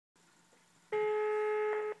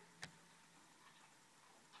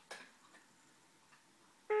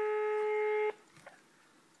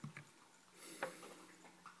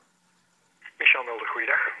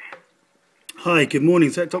Hi, good morning.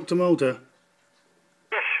 Is that Dr. Mulder?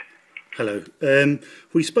 Yes. Hello.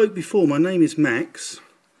 We spoke before. My name is Max.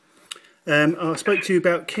 I spoke to you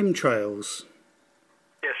about chemtrails.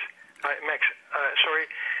 Yes. Hi, Max. Sorry,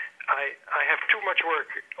 I have too much work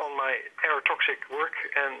on my aerotoxic work,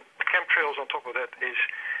 and chemtrails on top of that is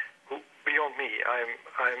beyond me.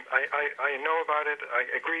 I know about it. I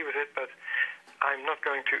agree with it, but I'm not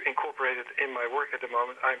going to incorporate it in my work at the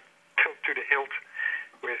moment. I'm filled to the hilt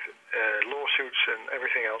with lawsuits and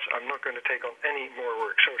everything else. I'm not going to take on any more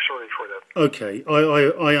work, so sorry for that. Okay,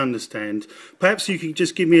 I understand. Perhaps you could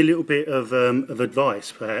just give me a little bit of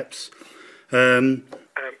advice, perhaps. I'm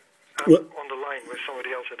on the line with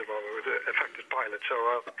somebody else at the moment, with the affected pilot, so...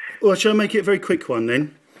 Well, shall I make it a very quick one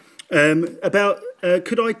then?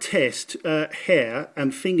 Could I test hair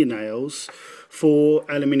and fingernails for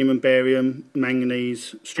aluminium and barium,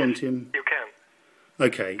 manganese, strontium? Yes, you can.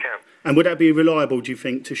 Okay. You can. And would that be reliable, do you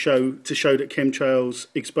think, to show that chemtrails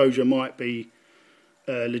exposure might be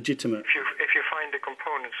legitimate? If you find the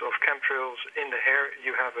components of chemtrails in the hair,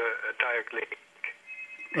 you have a direct link.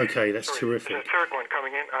 Okay, that's terrific. There's a third one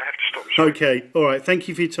coming in. I have to stop. Sorry. Okay, all right. Thank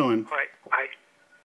you for your time. Bye.